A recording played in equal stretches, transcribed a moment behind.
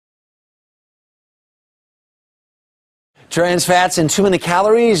Trans fats and too many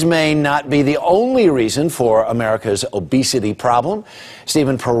calories may not be the only reason for America's obesity problem.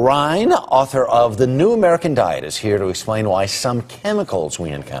 Stephen Perrine, author of The New American Diet, is here to explain why some chemicals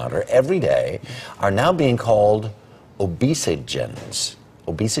we encounter every day are now being called obesogens.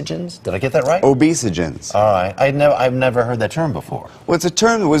 Obesogens? Did I get that right? Obesogens. All right. I've never heard that term before. Well, it's a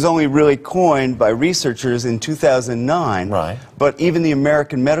term that was only really coined by researchers in 2009. Right. But even the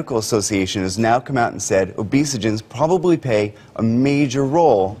American Medical Association has now come out and said obesogens probably play a major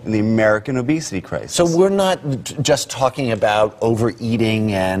role in the American obesity crisis. So we're not just talking about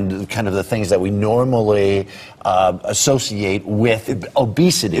overeating and kind of the things that we normally associate with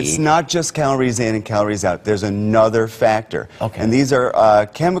obesity. It's not just calories in and calories out. There's another factor. Okay. And these are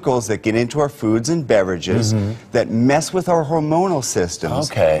chemicals that get into our foods and beverages that mess with our hormonal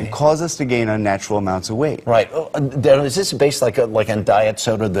systems and cause us to gain unnatural amounts of weight. Right. Is this based like on diet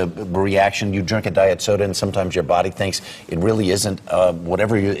soda, the reaction? You drink a diet soda and sometimes your body thinks it really isn't,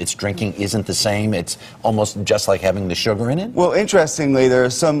 whatever it's drinking isn't the same. It's almost just like having the sugar in it? Well, interestingly, there are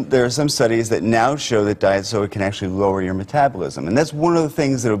some studies that now show that diet soda can actually lower your metabolism. And that's one of the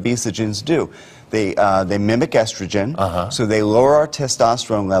things that obesogens do. They mimic estrogen, so they lower our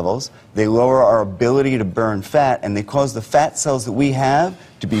testosterone levels, they lower our ability to burn fat, and they cause the fat cells that we have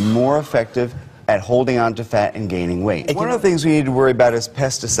to be more effective at holding on to fat and gaining weight. One of the things we need to worry about is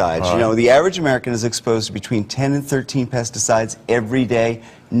pesticides. You know, the average American is exposed to between 10 and 13 pesticides every day.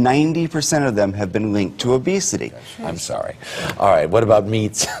 90% of them have been linked to obesity. I'm sorry. All right, what about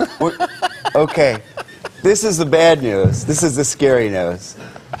meats? Okay, this is the bad news. This is the scary news.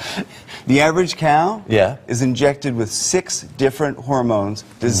 The average cow is injected with 6 different hormones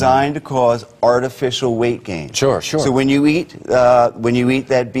designed to cause artificial weight gain. Sure. So when you eat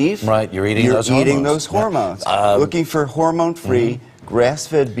that beef, you're eating those hormones. Looking for hormone-free,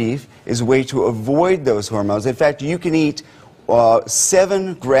 grass-fed beef is a way to avoid those hormones. In fact, you can eat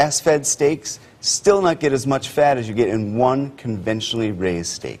 7 grass-fed steaks, still not get as much fat as you get in one conventionally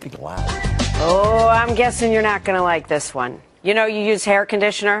raised steak. Wow. Oh, I'm guessing you're not going to like this one. You know, you use hair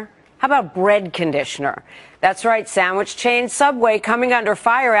conditioner. How about bread conditioner? That's right, sandwich chain Subway coming under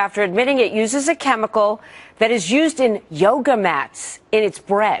fire after admitting it uses a chemical that is used in yoga mats in its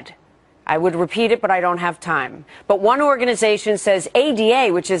bread. I would repeat it, but I don't have time. But one organization says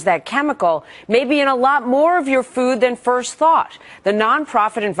ADA, which is that chemical, may be in a lot more of your food than first thought. The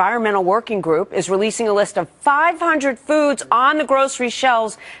nonprofit Environmental Working Group is releasing a list of 500 foods on the grocery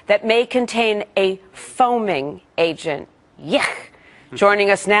shelves that may contain a foaming agent. Yuck! Joining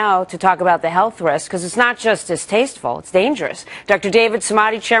us now to talk about the health risks, because it's not just distasteful, it's dangerous. Dr. David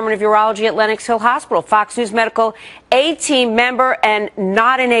Samadi, chairman of urology at Lenox Hill Hospital, Fox News Medical A-team member and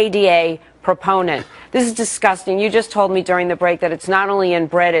not an ADA proponent. This is disgusting. You just told me during the break that it's not only in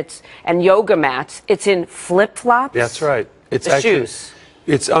bread and yoga mats, it's in flip-flops. That's right. It's shoes.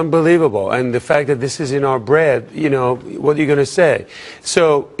 It's unbelievable. And the fact that this is in our bread, you know, what are you going to say?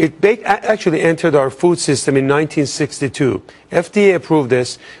 So it actually entered our food system in 1962. FDA approved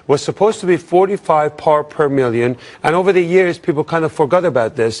this, was supposed to be 45 parts per million. And over the years, people kind of forgot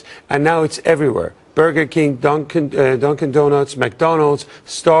about this. And now it's everywhere. Burger King, Dunkin' Donuts, McDonald's,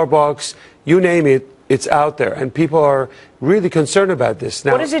 Starbucks, you name it. It's out there, and people are really concerned about this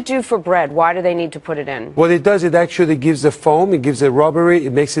now. What does it do for bread? Why do they need to put it in? What it does, it actually gives the foam, it gives the rubbery,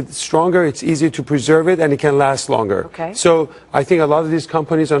 it makes it stronger, it's easier to preserve it, and it can last longer. Okay. So I think a lot of these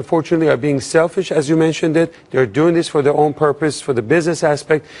companies, unfortunately, are being selfish, as you mentioned it. They're doing this for their own purpose, for the business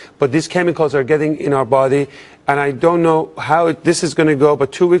aspect, but these chemicals are getting in our body, and I don't know how this is going to go,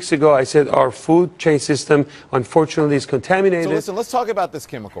 but 2 weeks ago I said our food chain system, unfortunately, is contaminated. So listen, let's talk about this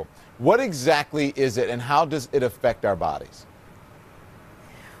chemical. What exactly is it, and how does it affect our bodies?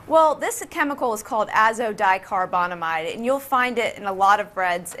 Well, this chemical is called azodicarbonamide, and you'll find it in a lot of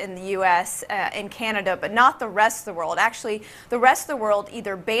breads in the U.S. And Canada, but not the rest of the world. Actually, the rest of the world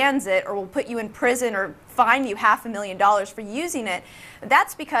either bans it or will put you in prison or fine you $500,000 for using it.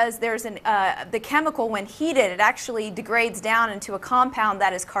 That's because there's the chemical, when heated, it actually degrades down into a compound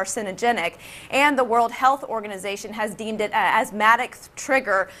that is carcinogenic, and the World Health Organization has deemed it an asthmatic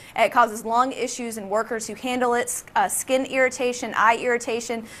trigger. It causes lung issues in workers who handle it, skin irritation, eye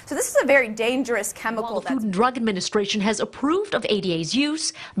irritation. So this is a very dangerous chemical. While the Food and Drug Administration has approved of ADA's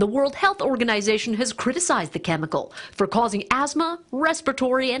use, the World Health Organization has criticized the chemical for causing asthma,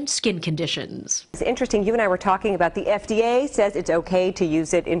 respiratory, and skin conditions. It's interesting, you and I were talking about the FDA says it's okay to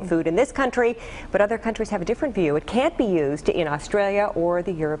use it in food in this country, but other countries have a different view. It can't be used in Australia or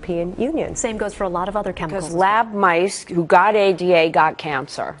the European Union. Same goes for a lot of other chemicals. Because lab mice who got ADA got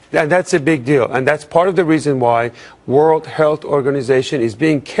cancer. And that's a big deal, and that's part of the reason why World Health Organization is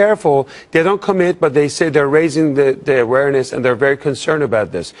being careful. They don't commit, but they say they're raising the awareness, and they're very concerned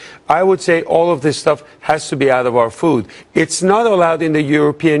about this. I would say all of this stuff has to be out of our food. It's not allowed in the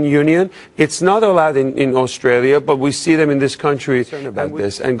European Union. It's not allowed in Australia, but we see them in this country about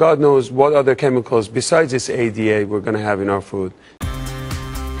this. And God knows what other chemicals besides this ADA we're going to have in our food.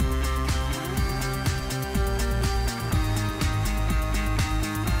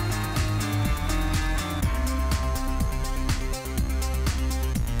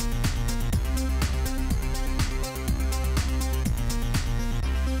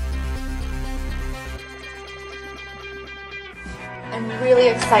 I'm really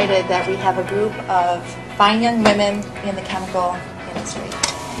excited that we have a group of fine young women in the chemical industry.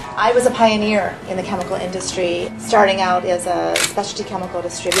 I was a pioneer in the chemical industry, starting out as a specialty chemical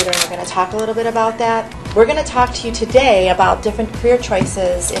distributor, and we're going to talk a little bit about that. We're going to talk to you today about different career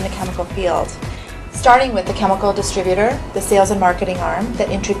choices in the chemical field. Starting with the chemical distributor, the sales and marketing arm that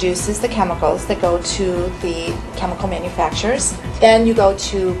introduces the chemicals that go to the chemical manufacturers. Then you go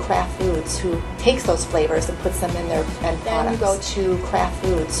to Kraft Foods, who takes those flavors and puts them in their end products. Then you go to Kraft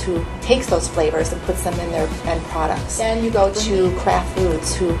Foods, who takes those flavors and puts them in their end products. Then you go to Kraft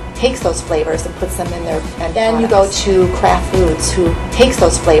Foods, who takes those flavors and puts them in their end products. Then you go to Kraft Foods, who takes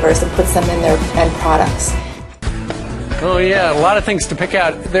those flavors and puts them in their end products. Oh yeah, a lot of things to pick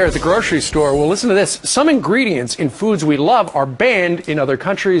out there at the grocery store. Well, listen to this. Some ingredients in foods we love are banned in other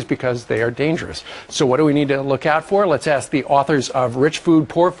countries because they are dangerous. So what do we need to look out for? Let's ask the authors of Rich Food,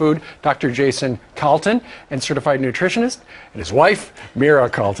 Poor Food, Dr. Jason Carlton, and certified nutritionist, and his wife, Mira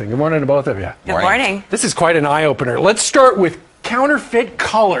Carlton. Good morning to both of you. Good morning. This is quite an eye-opener. Let's start with counterfeit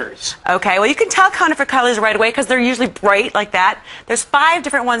colors. Okay, well, you can tell counterfeit colors right away because they're usually bright like that. There's 5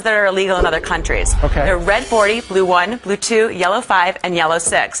 different ones that are illegal in other countries. Okay. They're red 40, blue 1, blue 2, yellow 5, and yellow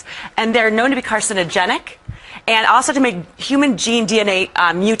 6. And they're known to be carcinogenic and also to make human gene DNA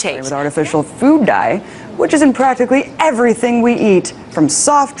mutate. With artificial food dye, which is in practically everything we eat, from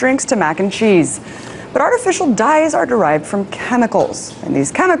soft drinks to mac and cheese. But artificial dyes are derived from chemicals, and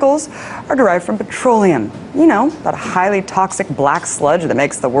these chemicals are derived from petroleum. You know, that highly toxic black sludge that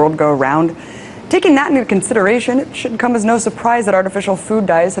makes the world go round. Taking that into consideration, it should come as no surprise that artificial food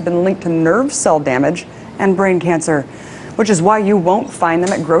dyes have been linked to nerve cell damage and brain cancer, which is why you won't find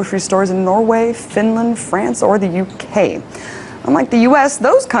them at grocery stores in Norway, Finland, France, or the UK. Unlike the US,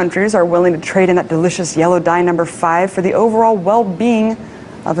 those countries are willing to trade in that delicious yellow dye number 5 for the overall well-being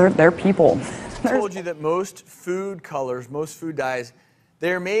of their people. I told you that most food colors, most food dyes,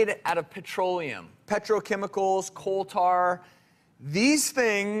 they're made out of petroleum. Petrochemicals, coal tar, these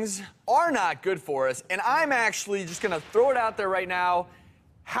things are not good for us. And I'm actually just going to throw it out there right now.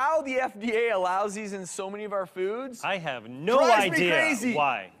 How the FDA allows these in so many of our foods, I have no drives me idea crazy.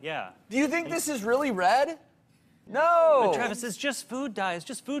 why. Yeah. Do you think this is really red? No. But Travis, it's just food dye. It's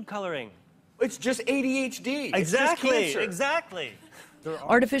just food coloring. It's just ADHD. Exactly. It's just cancer. Exactly.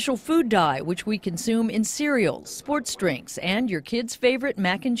 Artificial food dye, which we consume in cereals, sports drinks, and your kids' favorite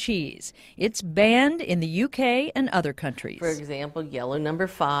mac and cheese. It's banned in the UK and other countries. For example, yellow number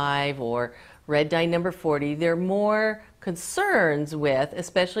 5 or red dye number 40, there are more concerns with,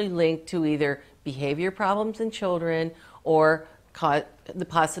 especially linked to either behavior problems in children or the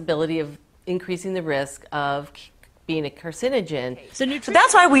possibility of increasing the risk of being a carcinogen. So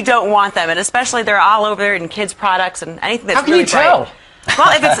that's why we don't want them, and especially they're all over in kids' products and anything that's How can really you tell? bright.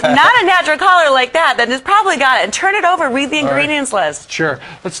 Well, if it's not a natural color like that, then it's probably got it. And turn it over, read the ingredients list. Sure.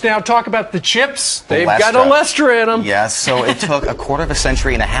 Let's now talk about the chips. They've Olestra. got Olestra in them. Yes, so it took a quarter of a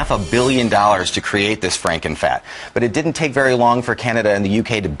century and $500 million to create this frankenfat. But it didn't take very long for Canada and the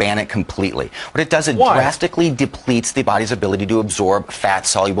UK to ban it completely. What it does, it Why? drastically depletes the body's ability to absorb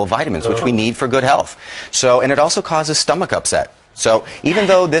fat-soluble vitamins, which we need for good health. So, and it also causes stomach upset. So even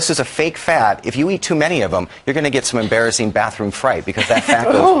though this is a fake fat, if you eat too many of them, you're going to get some embarrassing bathroom fright because that fat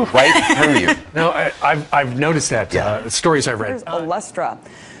goes right through you. No, I've noticed that. Stories I've read. There's Olestra,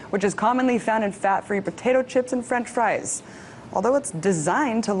 which is commonly found in fat-free potato chips and French fries. Although it's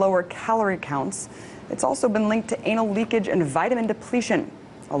designed to lower calorie counts, it's also been linked to anal leakage and vitamin depletion.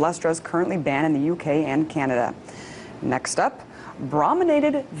 Olestra is currently banned in the UK and Canada. Next up,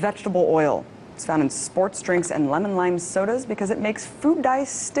 brominated vegetable oil. It's found in sports drinks and lemon lime sodas because it makes food dye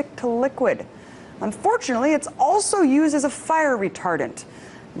stick to liquid. Unfortunately, it's also used as a fire retardant.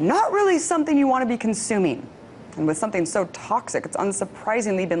 Not really something you want to be consuming. And with something so toxic, it's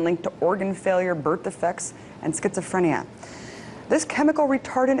unsurprisingly been linked to organ failure, birth defects, and schizophrenia. This chemical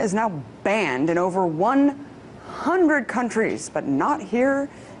retardant is now banned in over 100 countries, but not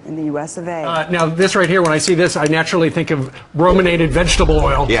here in the US of A. Now, this right here, when I see this, I naturally think of brominated vegetable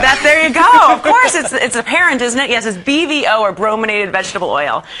oil. Yeah. There you go. Of course, it's apparent, isn't it? Yes, it's BVO, or brominated vegetable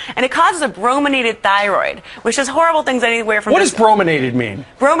oil. And it causes a brominated thyroid, which does horrible things anywhere from... What does brominated mean?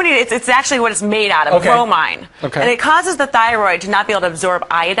 Brominated, it's actually what it's made out of, Okay. bromine. Okay. And it causes the thyroid to not be able to absorb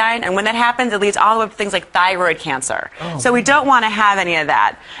iodine, and when that happens, it leads all the way to things like thyroid cancer. Oh. So we don't want to have any of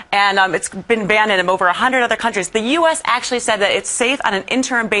that. And it's been banned in over 100 other countries. The U.S. actually said that it's safe on an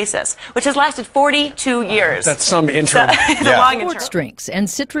interim basis, which has lasted 42 years. That's some interim. So, it's a long interim. Sports drinks and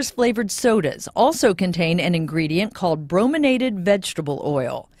citrus-flavored sodas also contain an ingredient called brominated vegetable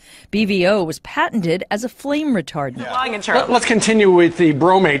oil. BVO was patented as a flame retardant. Long interim. Let's continue with the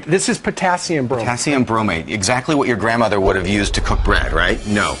bromate. This is potassium bromate. Potassium bromate, exactly what your grandmother would have used to cook bread, right?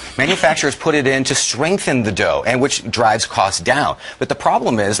 No. Manufacturers put it in to strengthen the dough, and which drives costs down. But the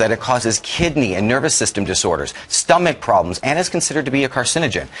problem is that it causes kidney and nervous system disorders, stomach problems, and is considered to be a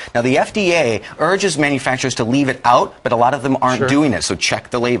carcinogen. Now, the FDA urges manufacturers to leave it out, but a lot of them aren't doing it, so check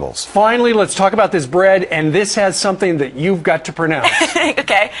the labels. Finally, let's talk about this bread, and this has something that you've got to pronounce.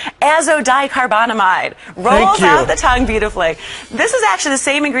 Okay. Azodicarbonamide. Rolls out the tongue beautifully. This is actually the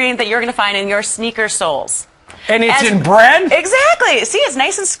same ingredient that you're going to find in your sneaker soles. And it's in bread? Exactly. See, it's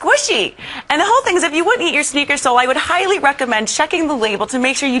nice and squishy. And the whole thing is, if you wouldn't eat your sneaker sole, I would highly recommend checking the label to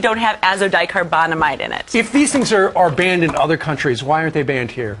make sure you don't have azodicarbonamide in it. If these things are banned in other countries, why aren't they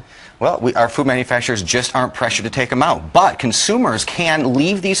banned here? Well, our food manufacturers just aren't pressured to take them out. But consumers can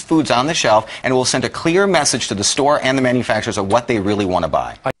leave these foods on the shelf, and it will send a clear message to the store and the manufacturers of what they really want to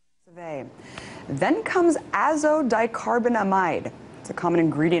buy. Then comes azodicarbonamide. It's a common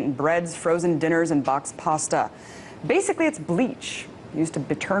ingredient in breads, frozen dinners, and boxed pasta. Basically, it's bleach used to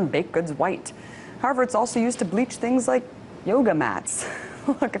turn baked goods white. However, it's also used to bleach things like yoga mats.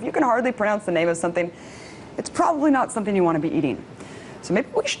 Look, if you can hardly pronounce the name of something, it's probably not something you want to be eating. So maybe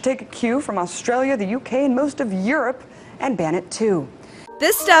we should take a cue from Australia, the UK, and most of Europe and ban it too.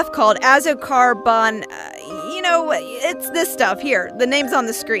 This stuff called azocarbon, it's this stuff here, the name's on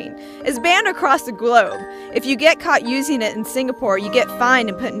the screen, is banned across the globe. If you get caught using it in Singapore, you get fined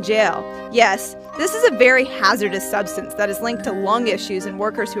and put in jail. Yes, this is a very hazardous substance that is linked to lung issues in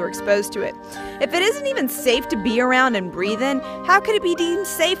workers who are exposed to it. If it isn't even safe to be around and breathe in, how could it be deemed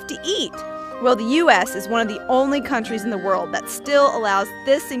safe to eat? Well, the U.S. is one of the only countries in the world that still allows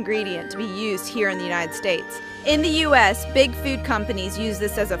this ingredient to be used here in the United States. In the U.S., big food companies use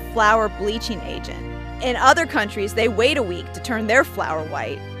this as a flour bleaching agent. In other countries, they wait a week to turn their flour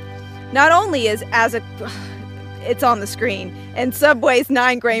white. Not only is it's on the screen, and Subway's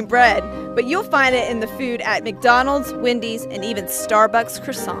 9-grain bread, but you'll find it in the food at McDonald's, Wendy's, and even Starbucks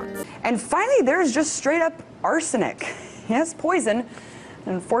croissants. And finally, there's just straight up arsenic. Yes, poison.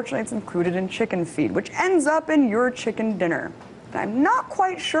 And unfortunately, it's included in chicken feed, which ends up in your chicken dinner. And I'm not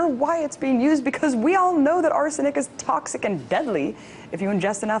quite sure why it's being used, because we all know that arsenic is toxic and deadly if you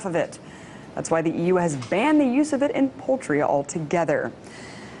ingest enough of it. That's why the EU has banned the use of it in poultry altogether.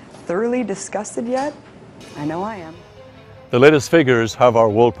 Thoroughly disgusted yet? I know I am. The latest figures have our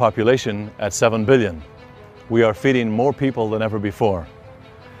world population at 7 billion. We are feeding more people than ever before.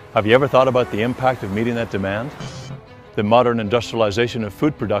 Have you ever thought about the impact of meeting that demand? The modern industrialization of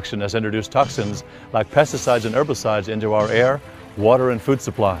food production has introduced toxins like pesticides and herbicides into our air, water, and food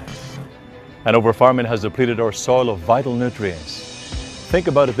supply. And overfarming has depleted our soil of vital nutrients. Think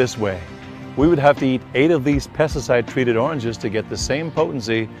about it this way. We would have to eat 8 of these pesticide-treated oranges to get the same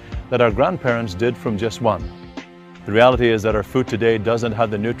potency that our grandparents did from just 1. The reality is that our food today doesn't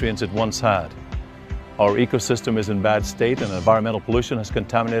have the nutrients it once had. Our ecosystem is in bad state, and environmental pollution has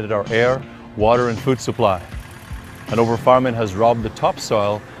contaminated our air, water, and food supply. And overfarming has robbed the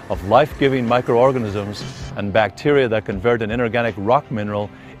topsoil of life-giving microorganisms and bacteria that convert an inorganic rock mineral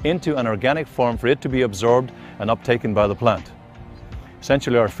into an organic form for it to be absorbed and uptaken by the plant.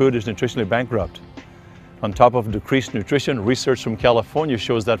 Essentially, our food is nutritionally bankrupt. On top of decreased nutrition, research from California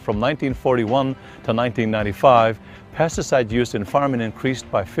shows that from 1941 to 1995, pesticide use in farming increased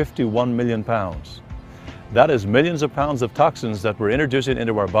by 51 million pounds. That is millions of pounds of toxins that we're introducing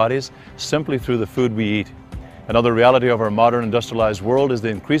into our bodies simply through the food we eat. Another reality of our modern industrialized world is the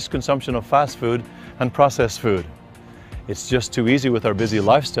increased consumption of fast food and processed food. It's just too easy with our busy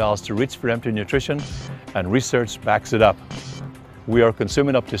lifestyles to reach for empty nutrition, and research backs it up. We are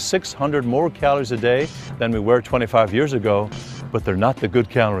consuming up to 600 more calories a day than we were 25 years ago, but they're not the good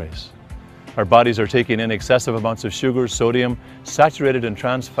calories. Our bodies are taking in excessive amounts of sugar, sodium, saturated and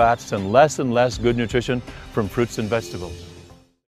trans fats, and less good nutrition from fruits and vegetables.